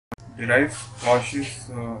derive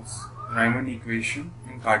Cauchy-Reimann equation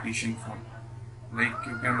in Cartesian form. Like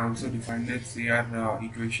you can also define the CR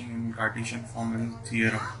equation in Cartesian form as a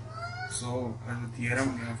theorem. So as a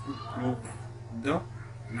theorem we have to prove the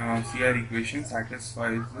CR equation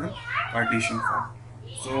satisfies the Cartesian form.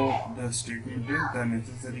 So the statement is the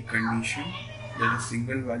necessary condition that a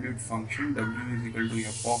single valued function w is equal to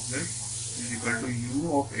f of z is equal to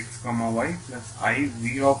u of x comma y plus I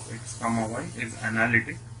v of x comma y is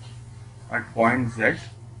analytic at point z.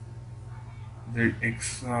 Z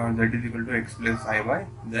is equal to x plus iy,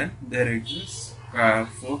 then there exists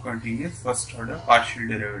 4 continuous first order partial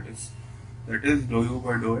derivatives, that is dou u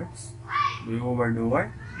by dou x, dou u by dou y,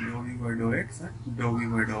 dou v by dou x and dou v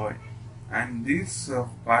by dou y, and these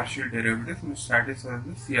partial derivatives must satisfy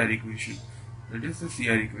the CR equation, that is the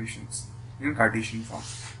CR equations in Cartesian form.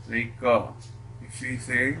 Like if we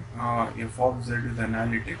say f of z is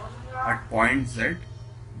analytic at point z,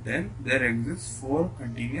 then there exists 4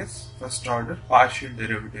 continuous first order partial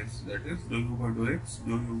derivatives, that is dou u by dou x,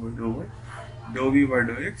 dou u by dou y, dou v by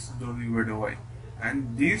dou x, dou v by dou y,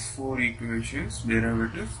 and these 4 equations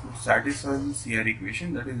derivatives satisfy the CR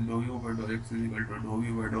equation, that is dou u by dou x is equal to dou v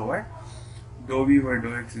by dou y, dou v by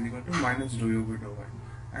dou x is equal to minus dou u by dou y,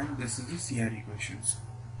 and this is the CR equations.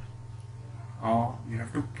 You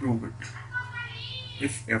have to prove it.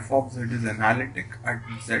 If f of z is analytic at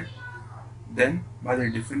z, then by the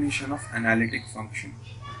definition of analytic function,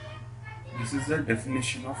 this is the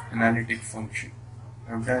definition of analytic function,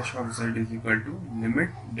 f dash of z is equal to limit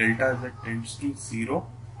delta z tends to 0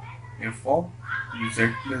 f of z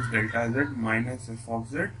plus delta z minus f of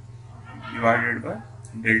z divided by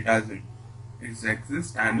delta z is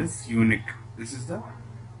exists and is unique. This is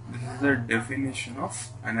the definition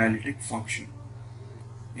of analytic function.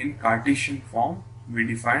 In Cartesian form, we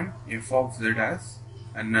define f of z as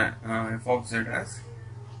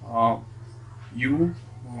u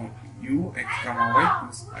x comma y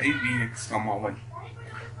plus I v x comma y.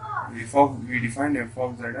 We define f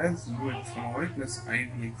of z as u x comma y plus I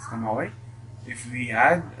v x comma y. If we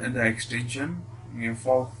add the extension f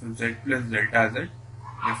of z plus delta z,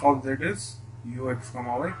 f of z is u x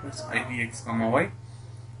comma y plus I v x comma y,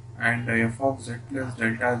 and f of z plus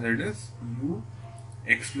delta z is u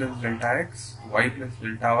x plus delta x, y plus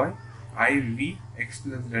delta y, I v x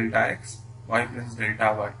plus delta x, y plus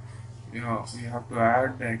delta y. We have to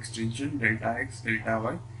add the extension delta x, delta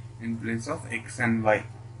y in place of x and y.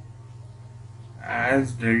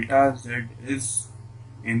 As delta z is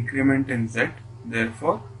increment in z,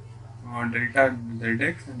 therefore delta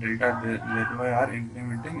zx and delta zy are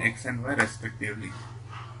increment in x and y respectively.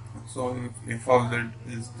 So if f of z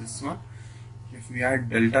is this one, if we add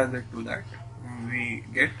delta z to that, we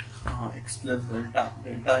get x plus delta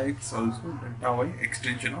x also, delta y,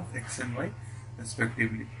 extension of x and y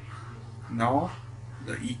respectively. Now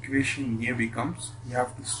the equation here becomes, we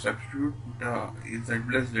have to substitute z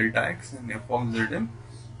plus delta x and f of z in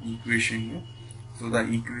equation here. So the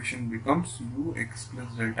equation becomes u x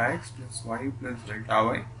plus delta x plus y plus delta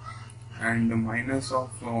y and minus of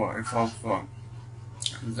f of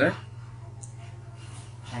z.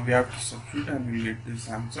 We have to substitute and we get this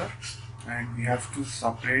answer, and we have to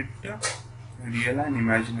separate the real and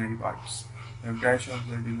imaginary parts. F dash of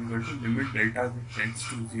z is equal to limit delta z tends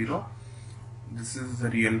to 0. This is the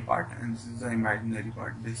real part and this is the imaginary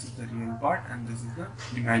part. This is the real part and this is the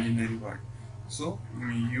imaginary part. So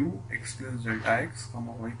u x plus delta x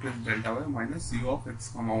comma y plus delta y minus u of x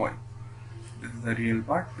comma y. This is the real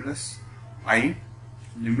part plus I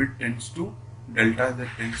limit tends to delta z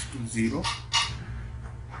tends to 0,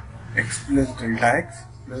 x plus delta x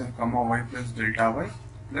plus comma y plus delta y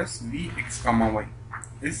plus v x comma y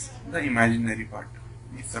is the imaginary part.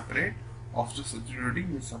 We separate, after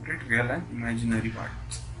substituting, we separate real and imaginary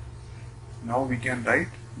parts. Now we can write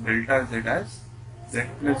delta z as z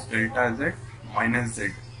plus delta z minus z,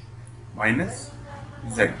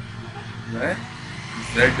 where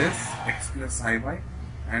z is x plus iy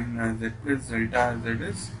and z plus delta z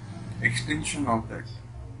is extension of that.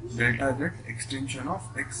 Delta z extension of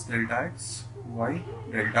x delta x, y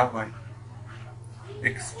delta y.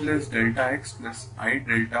 X plus delta x plus I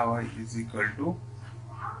delta y is equal to,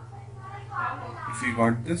 if we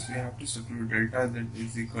got this, we have to substitute delta z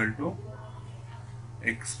is equal to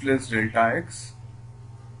x plus delta x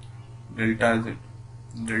delta z.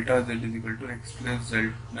 Delta z is equal to x plus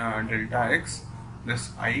delta x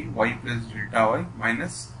plus I y plus delta y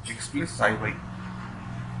minus x plus I y.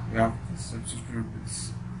 We have to substitute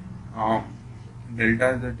this.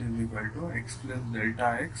 Delta z is equal to x plus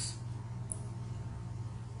delta x.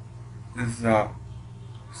 This is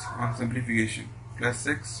on simplification, plus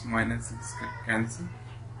x minus x cancel,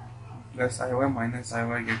 plus iy minus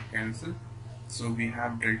iy get cancelled. So we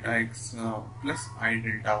have delta x plus I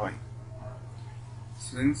delta y.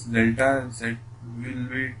 Since delta z will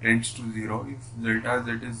be tends to 0, if delta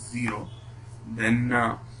z is 0, then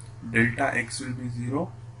delta x will be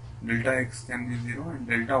 0, delta x can be 0, and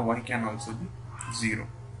delta y can also be 0.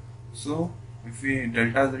 So if we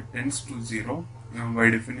delta z tends to 0, by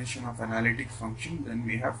definition of analytic function, then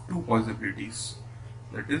we have two possibilities,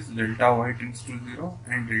 that is delta y tends to 0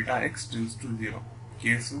 and delta x tends to 0.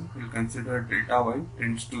 Case 1, we will consider delta y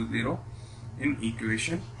tends to 0 in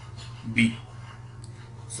equation B.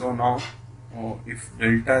 So now if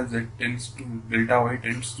delta y tends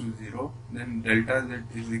to 0, then delta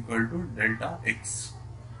z is equal to delta x.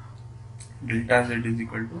 Delta z is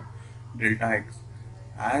equal to delta x.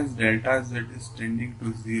 As delta z is tending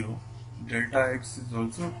to 0, delta x is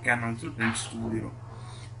can also tends to 0.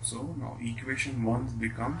 So now equation 1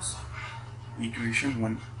 becomes equation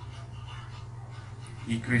 1.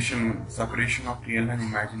 Separation of real and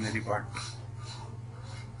imaginary part.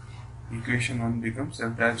 Equation 1 becomes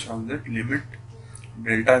f dash of z limit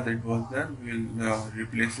delta z was there, we will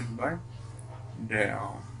replace it by delta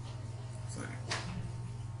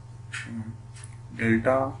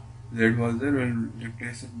z was there, we will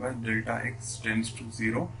replace it by delta x tends to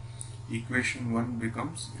 0. Equation 1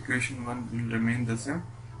 will remain the same.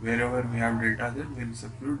 Wherever we have delta z, we will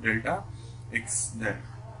substitute delta x there.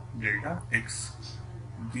 Delta x.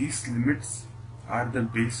 These limits are the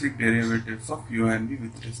basic derivatives of u and v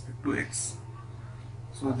with respect to x.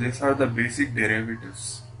 So these are the basic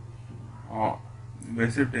derivatives of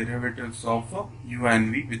u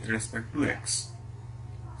and v with respect to x.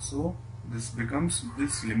 So these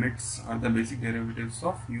limits are the basic derivatives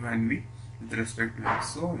of u and v with respect to x.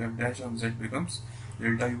 So f dash of z becomes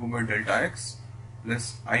delta u by delta x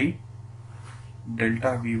plus I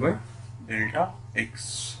delta v by delta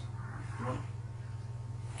x.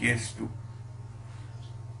 Case 2.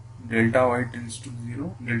 Delta y tends to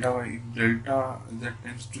 0. If delta z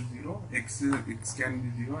tends to 0, x can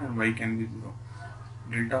be 0 and y can be 0.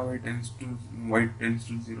 Delta y tends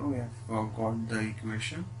to 0. We have got the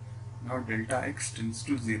equation. Now delta x tends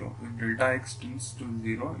to 0. If delta x tends to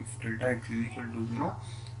 0, if delta x is equal to 0,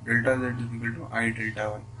 delta z is equal to I delta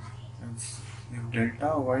y. If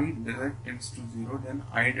delta y tends to 0, then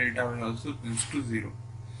I delta y also tends to 0.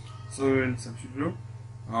 So we will substitute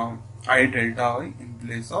I delta y in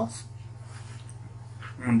place of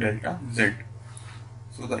delta z.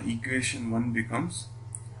 So the equation 1 becomes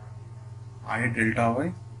I delta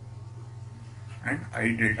y and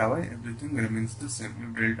I delta y, everything remains the same.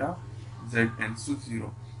 If delta z tends to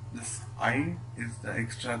 0, this I is the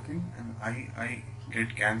extra thing and I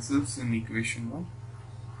get cancels in equation 1.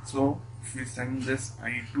 So if we send this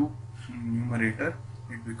I to numerator,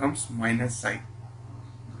 it becomes minus I.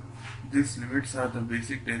 These limits are the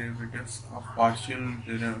basic derivatives of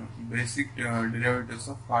derivatives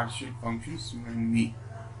of partial functions u and v.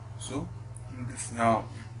 So this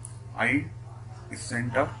I is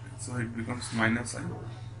sent up, so it becomes minus I.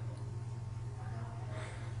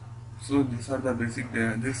 So these limits are the basic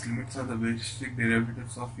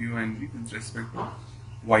derivatives of u and v with respect to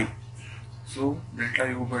y. So delta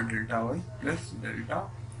u by delta y plus delta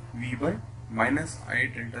v by minus I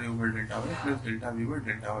delta u by delta y plus delta v by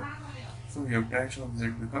delta y. So f dash of z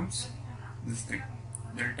becomes this thing.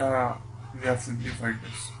 Delta, we have simplified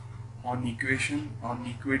this on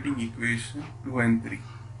equating equation 2 and 3.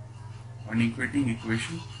 On equating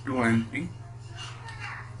equation 2 and 3,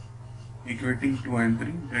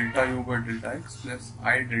 delta u by delta x plus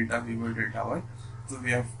I delta v by delta y. So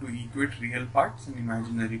we have to equate real parts and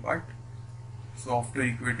imaginary part. So after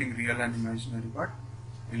equating real and imaginary part,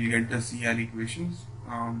 we will get the CR equations.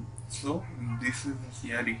 So this is the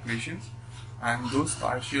CR equations, and those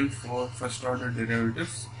partial for first order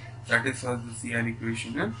derivatives satisfy the CR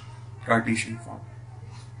equation in Cartesian form.